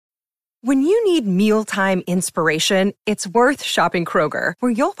When you need mealtime inspiration, it's worth shopping Kroger,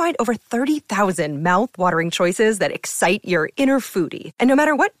 where you'll find over 30,000 mouth-watering choices that excite your inner foodie. And no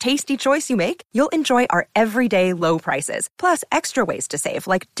matter what tasty choice you make, you'll enjoy our everyday low prices, plus extra ways to save,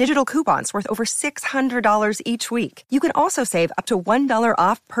 like digital coupons worth over $600 each week. You can also save up to $1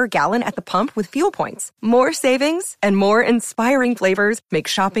 off per gallon at the pump with fuel points. More savings and more inspiring flavors make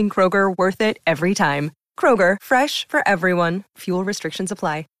shopping Kroger worth it every time. Kroger, fresh for everyone. Fuel restrictions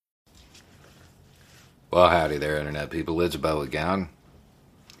apply. Well, howdy there, Internet people. It's Bo again.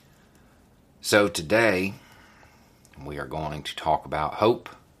 So today, we are going to talk about hope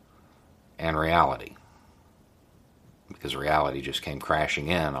and reality. Because reality just came crashing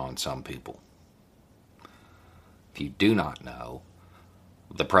in on some people. If you do not know,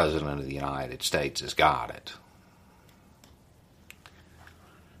 the President of the United States has got it.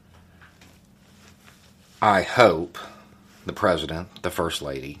 I hope the President, the First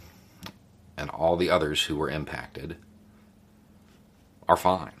Lady, and all the others who were impacted are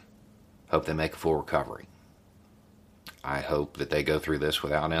fine. Hope they make a full recovery. I hope that they go through this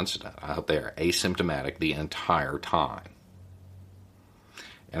without incident. I hope they are asymptomatic the entire time.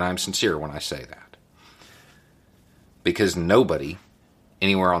 And I'm sincere when I say that. Because nobody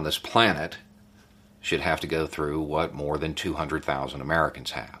anywhere on this planet should have to go through what more than 200,000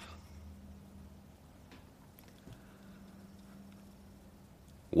 Americans have.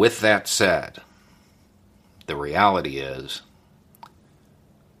 With that said, the reality is,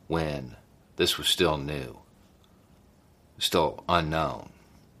 when this was still new, still unknown,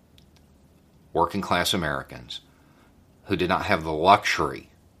 working class Americans who did not have the luxury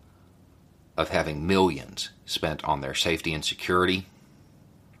of having millions spent on their safety and security,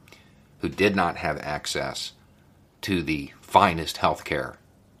 who did not have access to the finest health care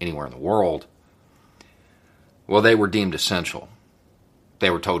anywhere in the world, well, they were deemed essential. They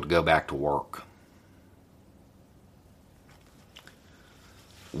were told to go back to work.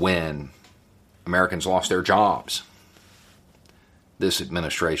 When Americans lost their jobs, this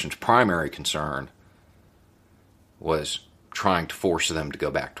administration's primary concern was trying to force them to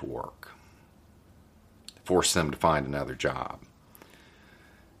go back to work, force them to find another job,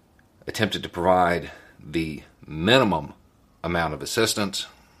 attempted to provide the minimum amount of assistance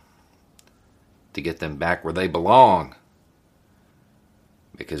to get them back where they belong,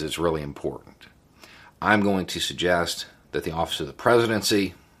 because it's really important. I'm going to suggest that the office of the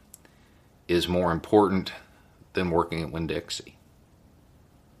presidency is more important than working at Winn-Dixie.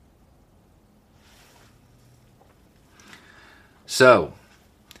 So,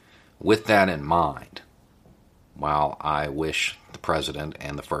 with that in mind, while I wish the President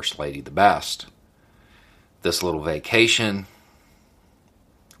and the First Lady the best, this little vacation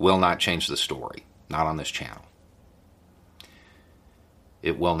will not change the story, not on this channel.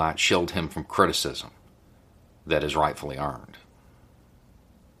 It will not shield him from criticism that is rightfully earned.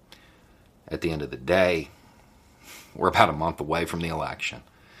 At the end of the day, we're about a month away from the election.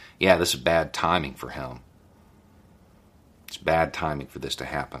 Yeah, this is bad timing for him. It's bad timing for this to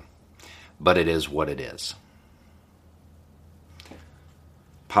happen. But it is what it is.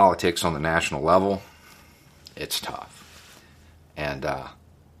 Politics on the national level, it's tough. And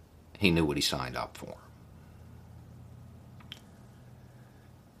he knew what he signed up for.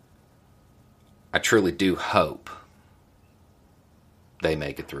 I truly do hope they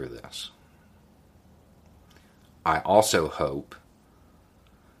make it through this. I also hope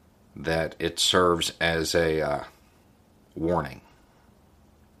that it serves as a warning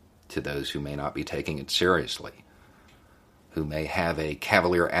to those who may not be taking it seriously, who may have a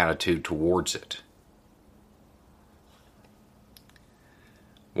cavalier attitude towards it.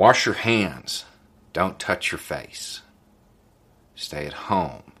 Wash your hands. Don't touch your face. Stay at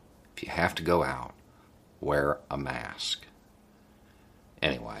home. If you have to go out, wear a mask.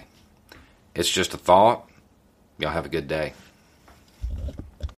 Anyway, it's just a thought. Y'all have a good day.